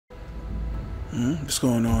What's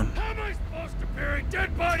going on? How am I supposed to bury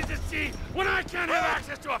dead bodies at sea when I can't have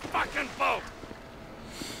access to a fucking boat?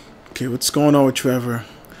 Okay, what's going on with Trevor?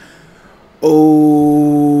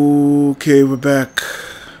 Okay, we're back.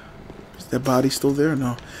 Is that body still there?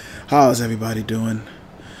 No. How's everybody doing?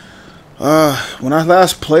 When I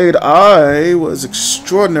last played, I was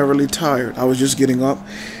extraordinarily tired. I was just getting up.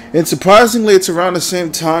 And surprisingly, it's around the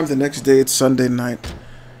same time. The next day, it's Sunday night.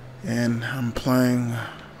 And I'm playing.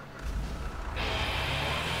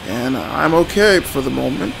 And I'm okay for the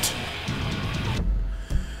moment.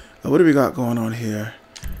 What do we got going on here?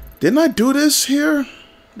 Didn't I do this here?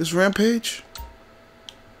 This rampage? So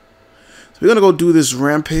we're gonna go do this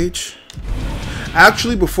rampage.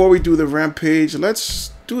 Actually, before we do the rampage,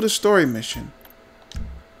 let's do the story mission.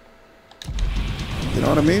 You know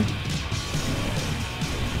what I mean?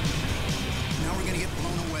 Now we're gonna get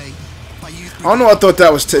blown away by you. I don't know. I thought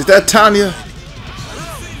that was is that Tanya?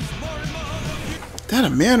 Is that a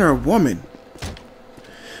man or a woman?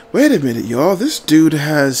 Wait a minute, y'all. This dude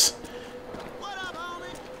has. What up, homie?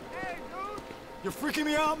 Hey, dude. You're freaking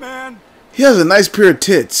me out, man. He has a nice pair of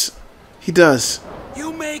tits. He does.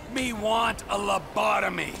 You make me want a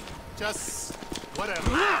lobotomy. Just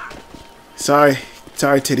whatever. Sorry,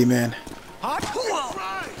 titty man. Hot?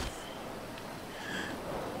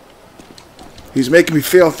 He's making me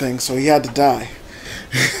feel things, so he had to die.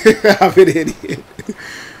 I'm an idiot.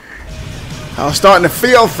 I was starting to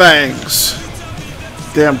feel things.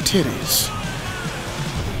 Damn titties.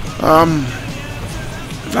 I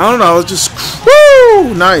don't know. It was just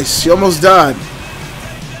woo, nice. She almost died.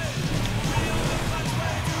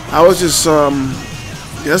 I was just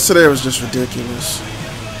yesterday was just ridiculous,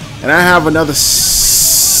 and I have another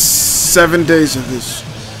 7 days of this.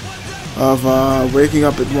 Of waking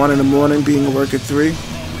up at 1 in the morning, being at work at 3.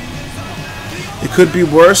 It could be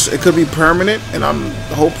worse. It could be permanent, and I'm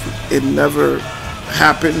hope it never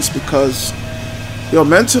happens because,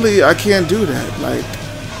 mentally I can't do that. Like,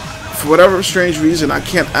 for whatever strange reason, I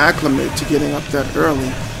can't acclimate to getting up that early.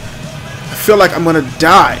 I feel like I'm gonna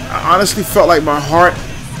die. I honestly felt like my heart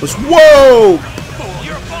was whoa.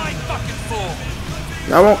 You're a fine fucking fool.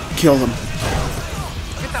 I won't kill him.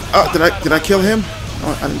 Did I kill him?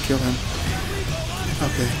 Oh, I didn't kill him.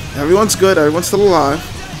 Okay, everyone's good. Everyone's still alive.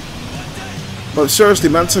 But seriously,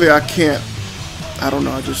 mentally, I can't. I don't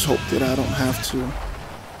know. I just hope that I don't have to,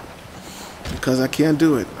 because I can't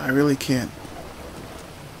do it. I really can't.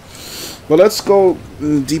 But let's go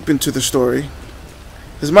deep into the story.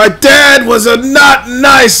 Because my dad was a not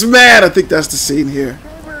nice man. I think that's the scene here.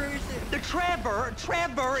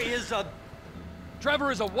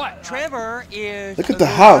 Trevor is a what? Trevor is. Look at the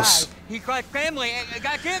house. He's got family.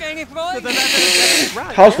 Got kid, ain't he, boy?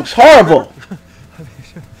 House looks horrible.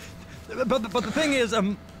 But the thing is,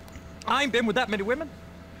 I ain't been with that many women.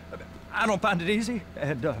 I don't find it easy,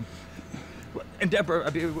 and Deborah,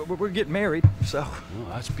 I mean, we're getting married, so. Oh,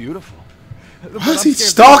 that's beautiful. Why is he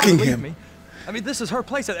stalking him? Me. I mean, this is her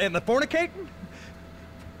place, and the fornicating.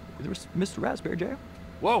 There was Mr. Raspberry Jam.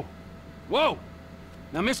 Whoa, whoa!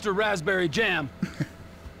 Now, Mr. Raspberry Jam.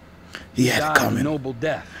 He had it died coming. a noble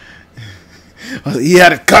death. He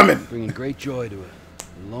had it coming. Bringing great joy to a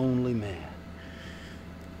lonely man.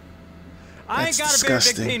 I That's ain't got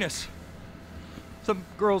disgusting. a very big penis. Some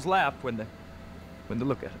girls laugh when they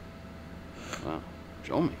look at it. Wow,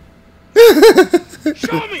 show me.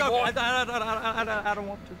 Show me, boy. I don't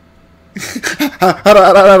want to.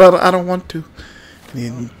 I don't want to.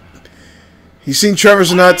 He's seen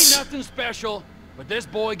Trevor's nuts. Ain't nothing special, but this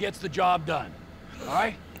boy gets the job done. All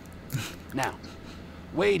right? Now,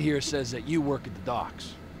 Wade here says that you work at the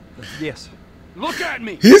docks. Yes. Look at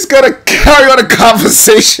me. He's gonna carry on a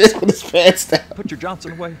conversation with his pants down. Put your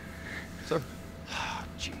Johnson away, sir. Oh,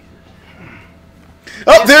 Jesus.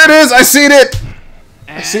 Oh, there it is. I seen it.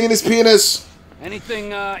 I And seen his penis.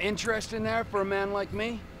 anything interesting there for a man like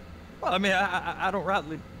me? Well, I mean, I don't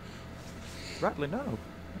rightly know.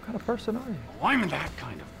 What kind of person are you? Oh, I'm that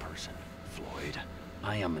kind of person, Floyd.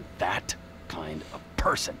 I am that kind of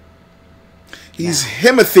person. He's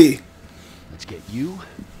Himothy. Let's get you,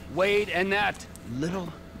 Wade, and that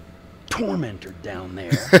little tormentor down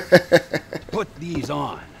there. Put these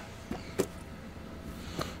on.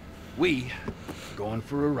 We going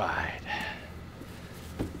for a ride.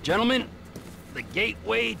 Gentlemen, the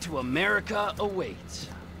gateway to America awaits.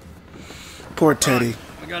 Poor Teddy.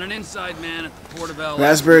 We got an inside man at the Port of LA.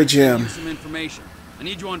 Raspberry Jam. You some information. I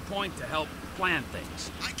need you on point to help plan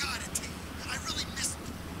things. I got it, T. I really missed it.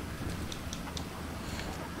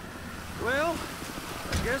 Well,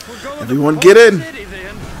 I guess we're going Everyone to get in. City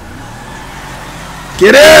then.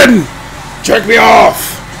 Get in. Jerk me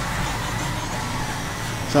off.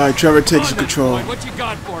 Sorry, Trevor Come takes on, control. Boyd, what you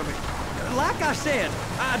got for me? Like I said,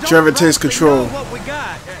 I don't Trevor takes rightly control. know what we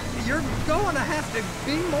got. You're going to have to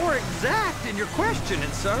be more exact in your questioning,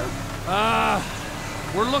 sir.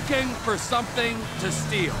 We're looking for something to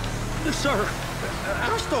steal. Sir,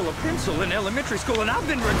 I stole a pencil in elementary school, and I've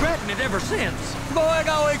been regretting it ever since. Boy,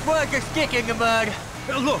 always worth a stick in the mud.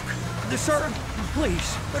 Look, sir,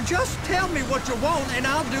 please, just tell me what you want, and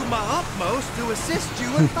I'll do my utmost to assist you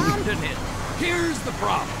in finding it. Here's the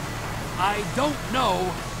problem. I don't know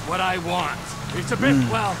what I want. It's a bit,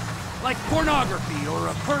 well, like pornography or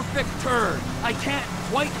a perfect turd. I can't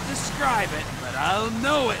quite describe it, but I'll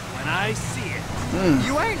know it when I see it.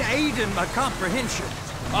 You ain't aiding my comprehension.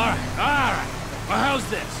 All right. Well, how's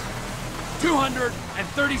this?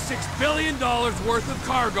 $236 billion worth of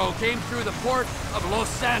cargo came through the port of Los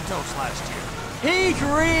Santos last year. He's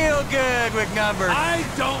real good with numbers. I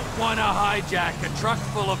don't want to hijack a truck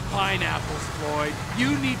full of pineapples, Floyd.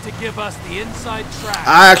 You need to give us the inside track.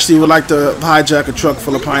 I actually would like to hijack a truck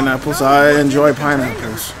full of pineapples. I enjoy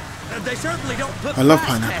pineapples. They certainly don't put I love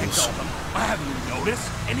price tags pineapples. on them. Have you noticed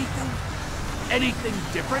anything? Anything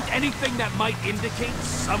different? Anything that might indicate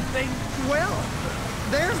something? Well,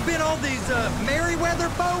 there's been all these Merryweather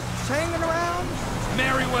folks hanging around.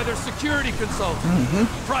 Merryweather security consultant.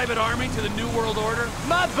 Private army to the New World Order.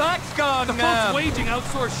 My butt's gone The folks waging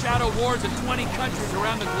outsourced shadow wars in 20 countries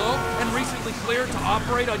around the globe and recently cleared to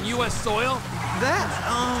operate on U.S. soil. That,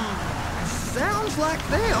 sounds like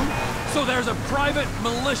them. So there's a private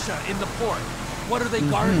militia in the port. What are they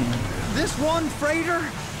guarding? This one freighter,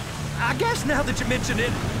 I guess now that you mention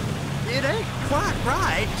it, it ain't quite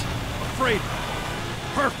right. Afraid.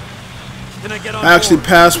 Perfect. Then I get on I actually board.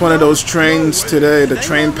 passed one of those trains today, the They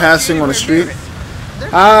train won't let passing you on the anywhere street. near it.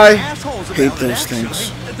 They're I assholes hate about it, those actually.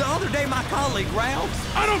 things. The other day, my colleague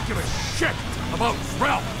Ralph. I don't give a shit about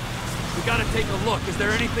Ralph. We gotta take a look. Is there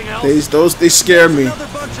anything else? They scare me. Another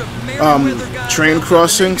bunch of Merryweather guys Train out at the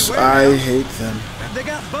crossings, Navy I warehouse. hate them. They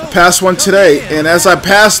got boats Passed one coming today, in. and as I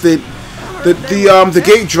passed it, the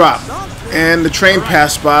gate dropped, and the train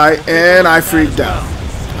passed by, and I freaked out.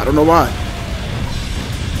 I don't know why.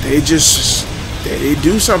 They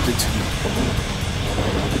do something to me.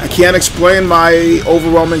 I can't explain my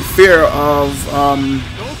overwhelming fear of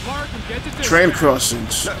Go park and get to train dispatch.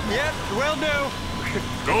 crossings. Yep, will do.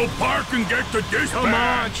 Go park and get to dispatch. Come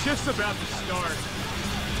on, shift's about to start.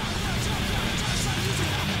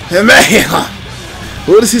 The mail.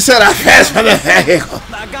 Who does he say I passed for the mail?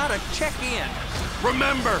 I gotta check in.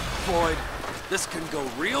 Remember, Floyd, this can go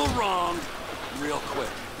real wrong real quick.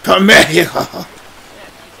 The mail.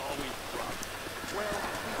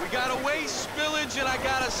 We got a waste spillage and I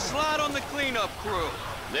got a slot on the cleanup crew.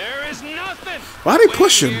 There is nothing. Why they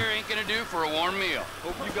push him? Here ain't gonna do for a warm meal.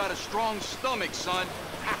 Hope you got a strong stomach, son.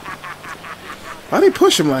 Why they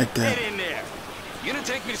push him like that? Get in there. You gonna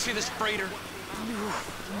take me to see this freighter?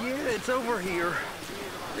 Yeah, it's over here.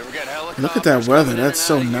 You ever got helicopters? Look at that weather, coming in that's and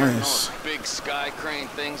so out of here? nice. Those big sky crane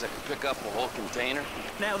things that can pick up a whole container.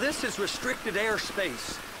 Now this is restricted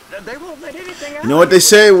airspace. They won't let anything out. You know what they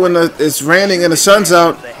say when it's raining and the sun's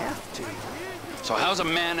out? They have to. So how's a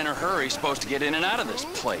man in a hurry supposed to get in and out of this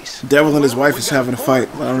place? Devil and his wife is having a fight.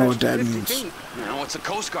 I don't know what that means. You know, what's the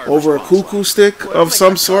Coast Guard Over a response cuckoo like? stick of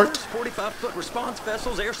some sort? 45-foot response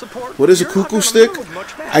vessels, air support. What is a You're not cuckoo gonna stick? move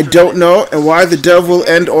much faster I don't than know, and why the devil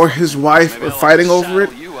and or his wife Maybe are I'll fighting have to over it,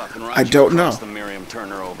 saddle you up and ride I you don't across know. The Miriam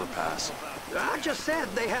Turner overpass. I just said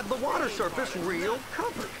they had the water surface real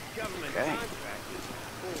covered. Okay.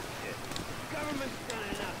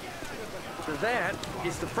 That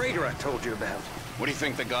is the freighter I told you about. What do you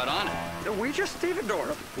think they got on it? We just stevedored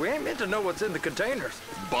them. We ain't meant to know what's in the containers.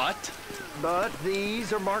 But But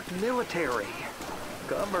these are marked military.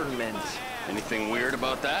 Government. anything weird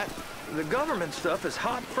about that? The government stuff is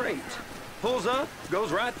hot freight. Pulls up,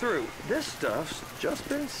 goes right through. This stuff's just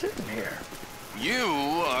been sitting here. You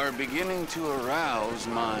are beginning to arouse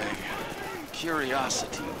my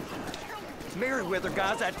curiosity. Merryweather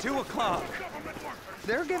guys at 2 o'clock.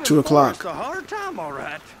 They're giving 2 o'clock. Forrest a hard time, all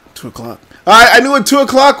right. 2 o'clock. I knew what 2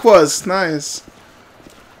 o'clock was. Nice.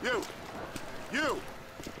 You!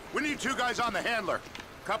 We need 2 guys on the handler.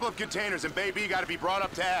 Couple of containers and Bay B gotta be brought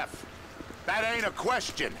up to F. That ain't a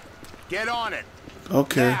question. Get on it.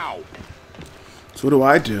 Okay. Now! So what do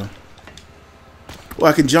I do? Oh,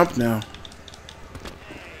 I can jump now.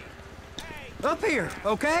 Up here,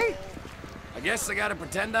 okay? I guess I gotta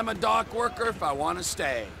pretend I'm a dock worker if I want to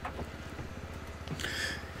stay.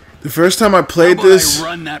 The first time I played How about this I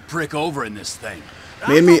run that prick over in this thing?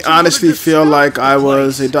 made me honestly feel like I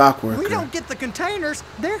was a dock We worker. don't get the containers,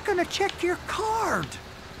 they're gonna check your card.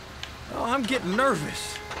 Oh, I'm getting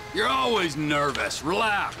nervous. You're always nervous.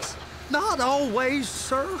 Relax. Not always,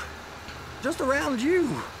 sir. Just around you.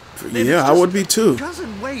 Yeah, I would be too.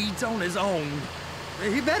 Cousin Wade's on his own.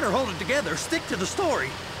 He better hold it together. Stick to the story.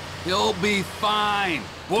 He'll be fine.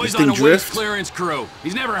 Boy's This on thing a waste drift? clearance crew.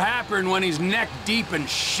 He's never happened when he's neck deep in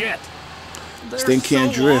shit. This thing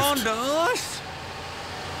can't so drift. on to us.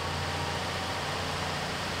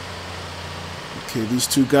 Okay, these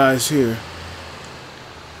two guys here.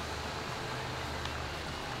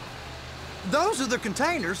 Those are the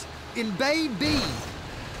containers in Bay B.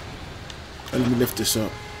 Let me lift this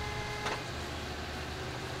up.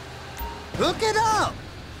 Hook it up.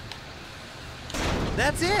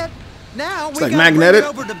 That's it. Now we like gotta magnetic.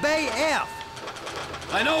 bring it over to Bay F.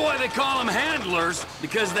 I know why they call them handlers,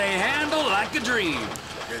 because they handle like a dream.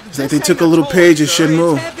 It's like they took a little page of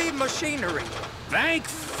Shenmue. It's heavy machinery. Thank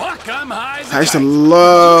fuck I'm high as a I used to kite.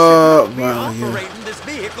 love. Be Wow, yeah. operating this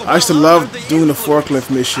vehicle I used to while love under the doing the influence. forklift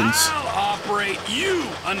missions. I'll operate you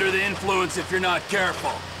under the influence if you're not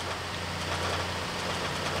careful.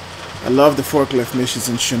 I love the forklift missions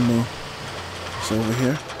in Shenmue. It's over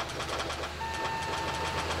here.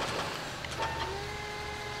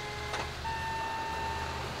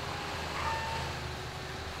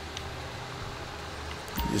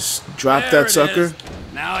 Just drop There that it sucker. is.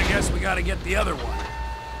 Now I guess we gotta get the other one.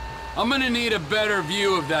 I'm gonna need a better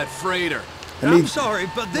view of that freighter. Let me I'm sorry,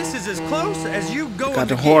 but this is as close as you go. got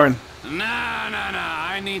the horn. Nah.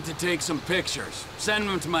 I need to take some pictures. Send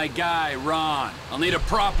them to my guy, Ron. I'll need a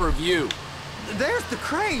proper view. There's the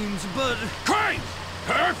cranes, but Crane!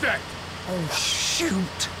 Perfect! oh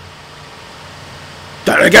shoot!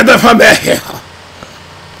 Gotta get the from here.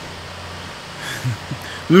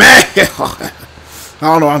 Man, I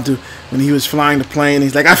don't know how to. When he was flying the plane,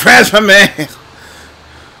 he's like, "I friends from man."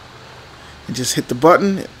 And just hit the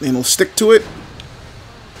button, and it'll stick to it.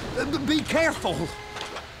 Be careful.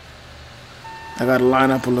 I gotta line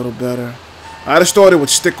up a little better. I'd have thought it would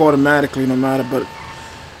stick automatically no matter, but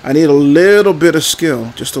I need a little bit of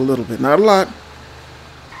skill, just a little bit, not a lot.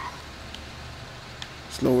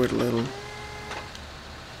 Let's lower it a little.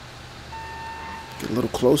 Get a little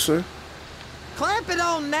closer. Clamp it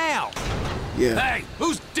on now. Yeah. Hey,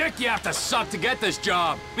 whose dick you have to suck to get this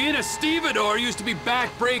job? Being a stevedore used to be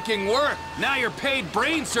back-breaking work. Now you're paid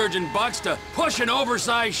brain surgeon bucks to push an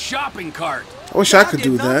oversized shopping cart. I wish I could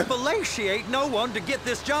do that. did not fellatiate no one to get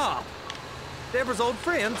this job. Deborah's old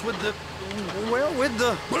friends with the, well, with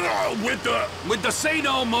the... With the say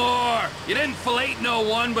no more. You didn't fillet no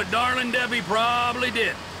one, but darling Debbie probably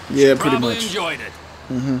did. Yeah, She pretty probably much. enjoyed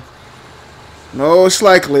it. No, it's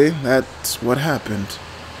likely that's what happened.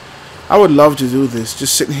 I would love to do this.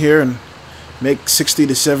 Just sitting here and make $60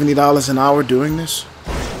 to $70 an hour doing this.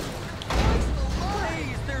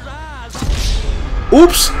 Please, there's eyes.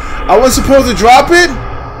 Oops! I was supposed to drop it?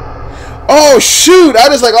 Oh, shoot! I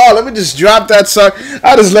just like, oh, let me just drop that sucker.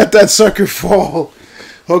 I just let that sucker fall.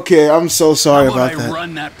 Okay, I'm so sorry How about about I that.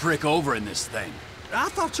 run that prick over in this thing? I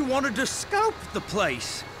thought you wanted to scope the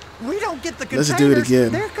place. We don't get the Let's containers. do it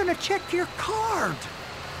again. They're gonna check your card.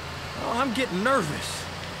 Oh, I'm getting nervous.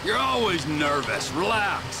 You're always nervous.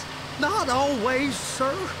 Relax. Not always,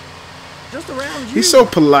 sir. Just around you. He's so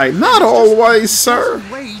polite. Not always, sir.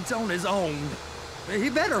 Cousin Wade's on his own. He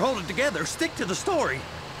better hold it together. Stick to the story.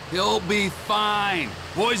 He'll be fine.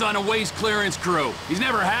 Boy's on a waste clearance crew. He's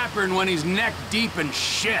never happened when he's neck deep in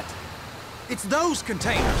shit. It's those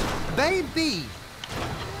containers. Bay B.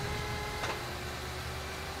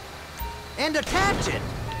 And attach it.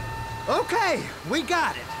 Okay, we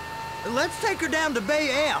got it. Let's take her down to Bay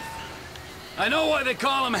F. I know why they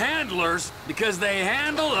call them handlers, because they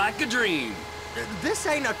handle like a dream. This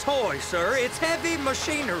ain't a toy, sir. It's heavy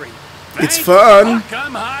machinery. It's Thank fun. fuck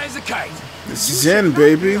I'm high as a kite. This You is should in, not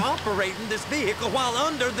baby. be operating this vehicle while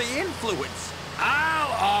under the influence.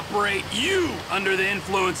 I'll operate you under the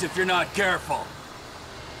influence if you're not careful.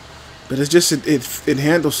 But it's just, it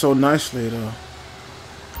handles so nicely, though.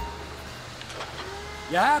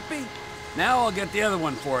 You happy? Now I'll get the other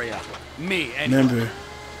one for you. Me, anyway. Remember,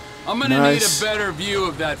 I'm gonna Nice. need a better view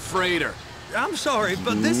of that freighter. I'm sorry,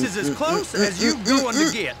 but this is as close as you going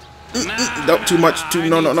to get. Don't too much, too- I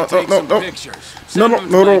no, need no, to no, take no, some no. pictures. No, Send no, them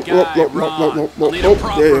to no, my no, guy, no, no, Ron. no, no, I'll need no, a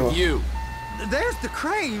proper there you are. view. There's the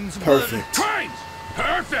cranes, but... Perfect. Trains!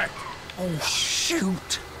 Perfect! Oh,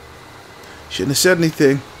 shoot. Shouldn't have said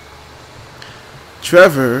anything.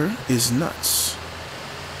 Trevor is nuts.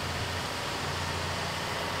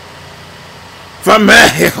 From me.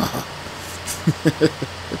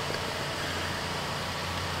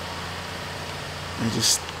 I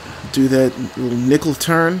just do that little nickel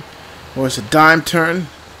turn, or it's a dime turn.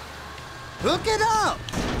 Hook it up.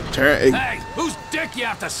 Turn. Hey, whose dick you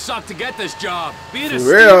have to suck to get this job? Being a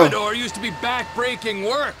For real. stevedore used to be back-breaking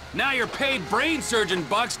work. Now you're paid brain surgeon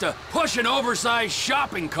bucks to push an oversized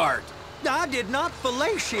shopping cart. I did not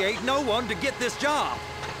fellatiate no one to get this job.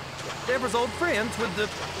 Deborah's old friends with the...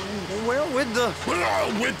 well, with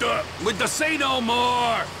the say no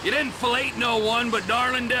more. You didn't fillet no one, but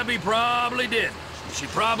darling Debbie probably did. She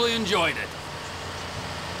probably enjoyed it.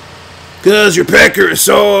 'Cause your pecker is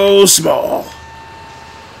so small.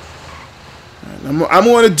 Right, I'm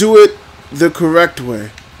going to do it the correct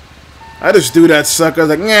way. I just do that sucker. I was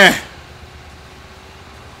like, nah.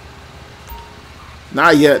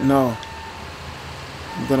 Not yet, no.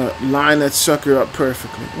 I'm going to line that sucker up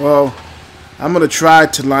perfectly. Well, I'm going to try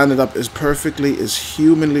to line it up as perfectly as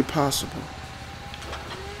humanly possible.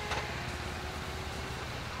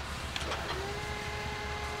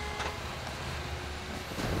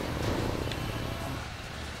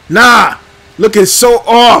 Nah! Look, it's so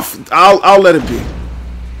off. I'll let it be.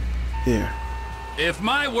 Here. If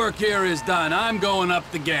my work here is done, I'm going up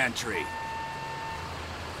the gantry.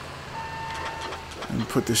 And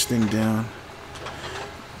put this thing down.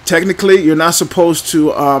 Technically, you're not supposed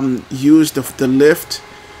to use the lift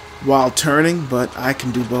while turning, but I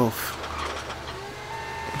can do both.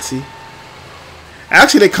 Let's see.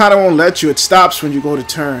 Actually, they kind of won't let you. It stops when you go to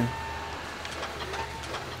turn.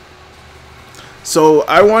 So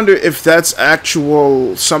I wonder if that's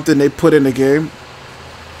actual something they put in the game.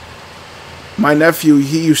 My nephew,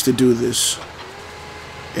 he used to do this,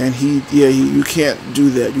 and you can't do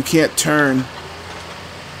that. You can't turn.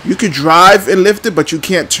 You could drive and lift it, but you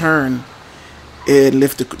can't turn and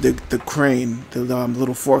lift the crane, the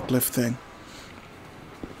little forklift thing.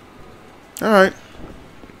 All right.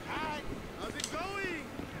 How's it going?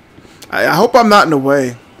 I hope I'm not in the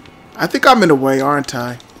way. I think I'm in the way, aren't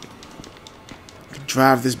I?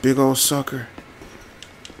 Drive this big old sucker.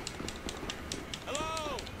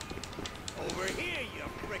 Hello. Over here, you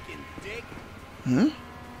frickin' dick.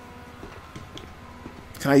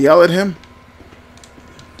 Can I yell at him?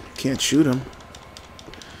 Can't shoot him.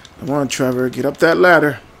 Come on, Trevor. Get up that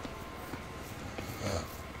ladder.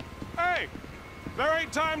 Hey, there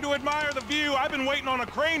ain't time to admire the view. I've been waiting on a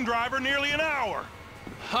crane driver nearly an hour.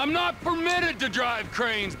 I'm not permitted to drive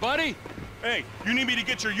cranes, buddy. Hey, you need me to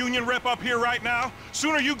get your union rep up here right now?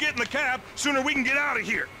 Sooner you get in the cab, sooner we can get out of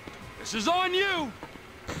here. This is on you.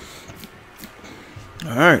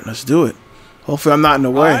 All right, let's do it. Hopefully I'm not in the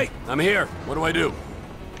way. All right, I'm here. What do I do?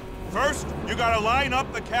 First, you gotta line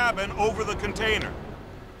up the cabin over the container.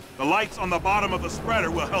 The lights on the bottom of the spreader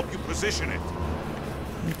will help you position it.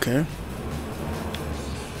 Okay.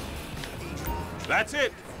 That's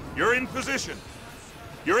it. You're in position.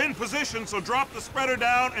 You're in position, so drop the spreader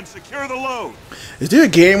down and secure the load. Is there a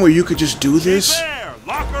game where you could just do She's this? there.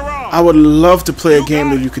 Lock her off. I would love to play a game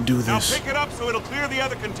got where it. you could do Now this. pick it up so it'll clear the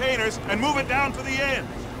other containers and move it down to the end.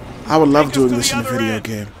 I would love Take us doing to this the in a other video end.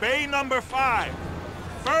 game. Bay number 5.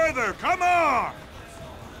 Further, come on!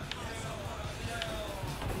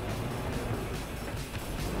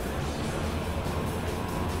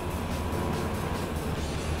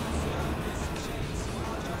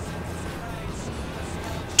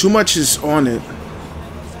 Too much is on it.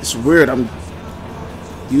 It's weird. I'm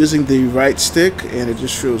using the right stick and it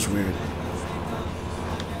just feels weird.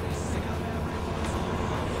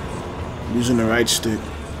 I'm using the right stick.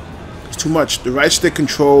 It's too much. The right stick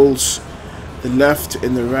controls the left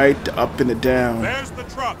and the right, the up and the down. There's the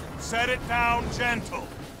truck. Set it down gentle.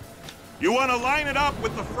 You want to line it up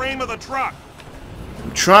with the frame of the truck.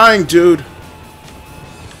 I'm trying, dude.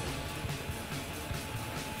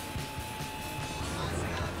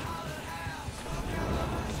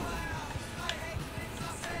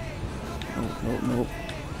 Nope.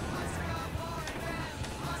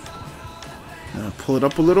 Now pull it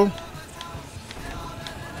up a little.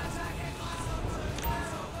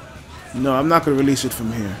 No, I'm not going to release it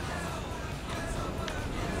from here.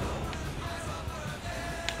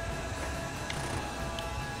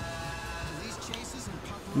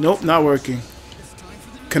 Nope, not working.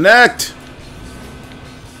 Connect!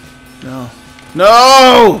 No.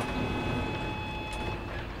 No!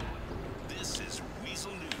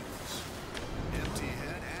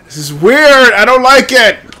 This is weird! I don't like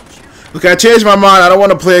it! Look, I changed my mind. I don't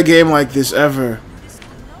want to play a game like this ever.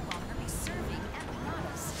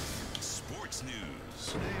 Sports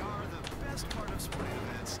news. They are the best part of sporting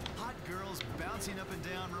events. Hot girls bouncing up and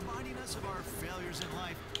down, reminding us of our failures in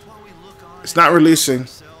life while we look on. It's not releasing.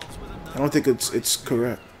 I don't think it's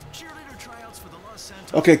correct.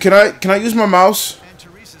 Okay, can I use my mouse?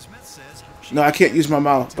 No, I can't use my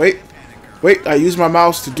mouse. Wait, I use my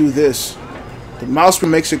mouse to do this. The mouse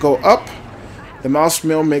makes it go up The mouse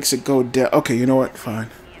mill makes it go down. Okay, you know what? Fine.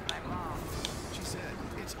 She said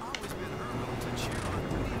it's always been her goal to cheer on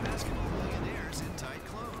pretty basketball millionaires in tight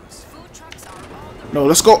clothes. Food trucks are all the No,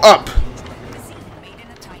 let's go up. cuisine made in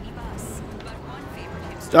a tiny bus. But one favorite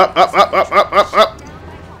hipster Up, up, up, up, up, up, up. down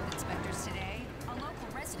by home inspectors today. A local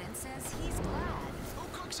resident says he's glad. Who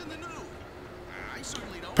cooks in the new? I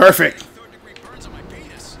certainly don't. Perfect. Third-degree burns on my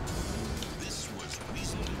penis. This was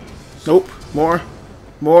Weasel News. Nope. More.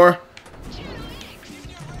 More.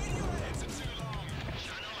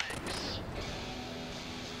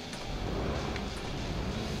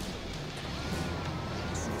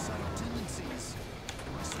 Suicidal tendencies.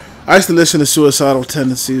 I used to listen to Suicidal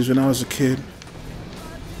Tendencies when I was a kid.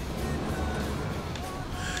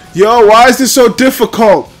 Yo, why is this so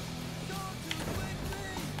difficult?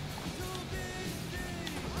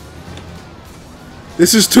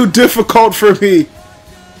 This is too difficult for me.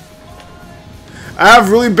 I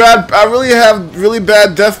really have really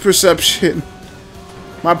bad depth perception.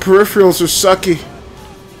 My peripherals are sucky.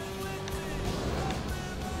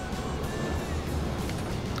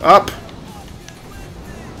 Up.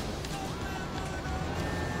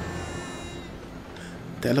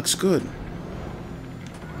 That looks good.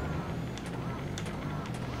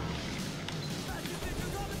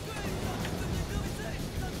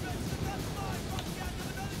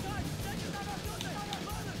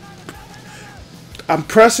 I'm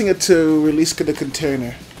pressing it to release the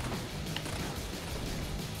container.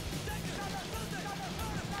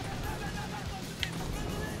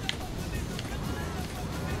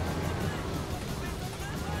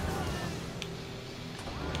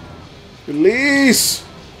 Release!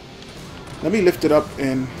 Let me lift it up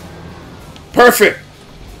and... Perfect!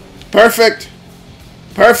 Perfect!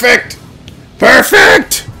 Perfect!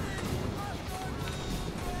 Perfect!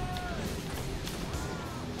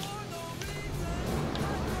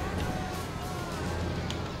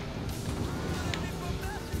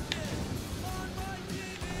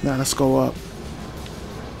 Now let's go up.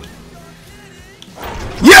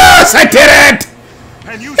 Yes! I did it!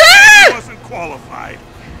 And you said you wasn't qualified.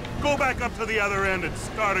 Go back up to the other end and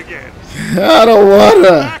start again. I don't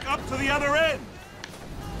wanna. Back up to the other end.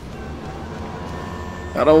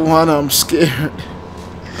 I don't wanna. I'm scared.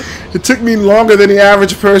 It took me longer than the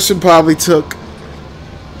average person probably took.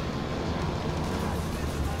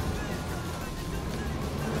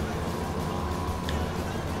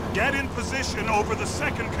 Get in position over the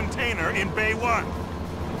second container in Bay 1.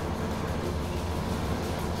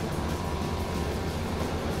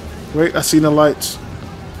 Wait, I seen the lights.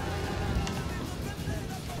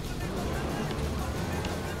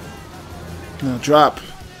 Now drop.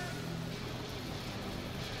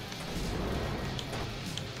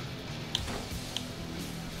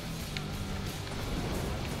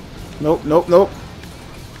 Nope, nope, nope.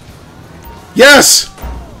 Yes!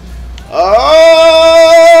 Up!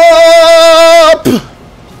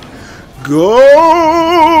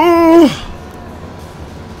 Go!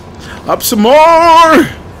 Up some more!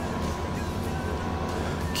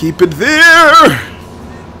 Keep it there!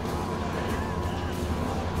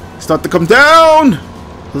 Start to come down!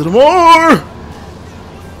 A little more!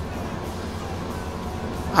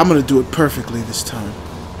 I'm gonna do it perfectly this time.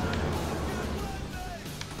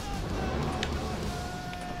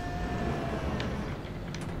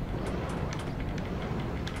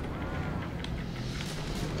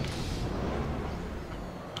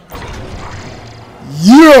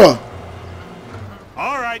 Yeah!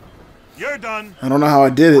 All right, you're done. I don't know how I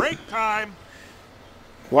did it. Break time.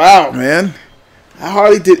 Wow, man. I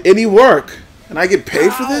hardly did any work. And I get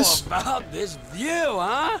paid for this? How about this view,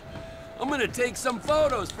 huh? I'm gonna take some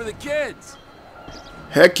photos for the kids.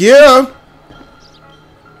 Heck yeah!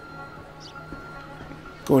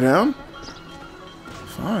 Go down?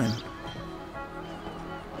 Fine.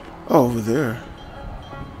 Oh, over there.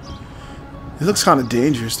 It looks kind of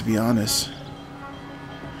dangerous, to be honest.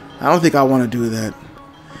 I don't think I want to do that.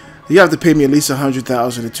 You have to pay me at least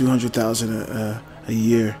 $100,000 to $200,000 a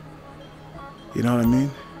year. You know what I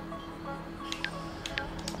mean?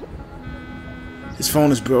 His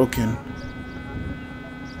phone is broken.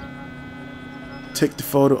 Take the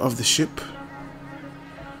photo of the ship.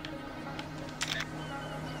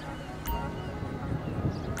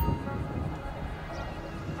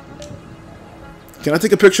 Can I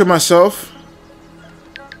take a picture of myself?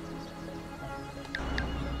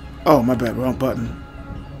 Oh, my bad. Wrong button.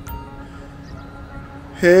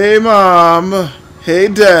 Hey, Mom. Hey,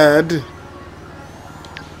 Dad.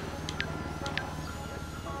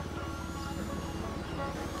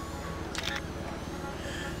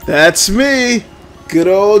 That's me. Good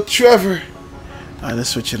old Trevor. Alright, let's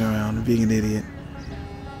switch it around. I'm being an idiot.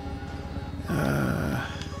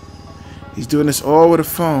 He's doing this all with a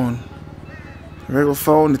phone. A regular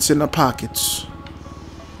phone that's in the pockets.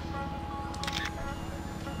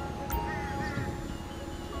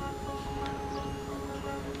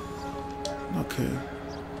 Okay.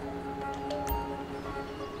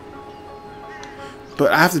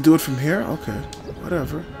 But I have to do it from here? Okay.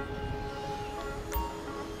 Whatever.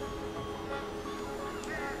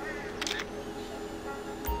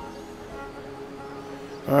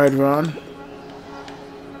 Alright, Ron.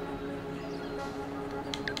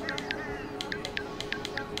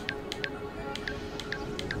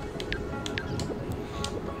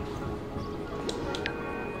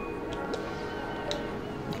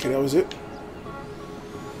 Okay, that was it.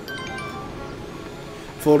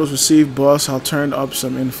 Photos received, boss. I'll turn up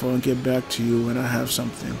some info and get back to you when I have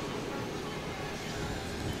something.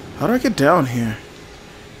 How do I get down here?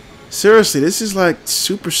 Seriously, this is like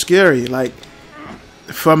super scary. Like,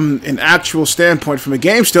 from an actual standpoint, from a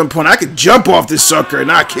game standpoint, I could jump off this sucker and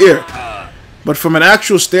not care. But from an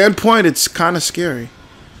actual standpoint, it's kind of scary.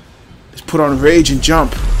 Just put on rage and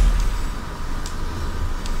jump.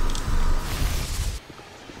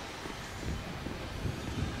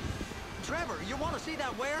 Trevor, you want to see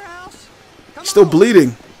that warehouse? Come He's still on.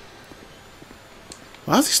 bleeding.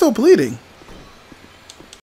 Why is he still bleeding?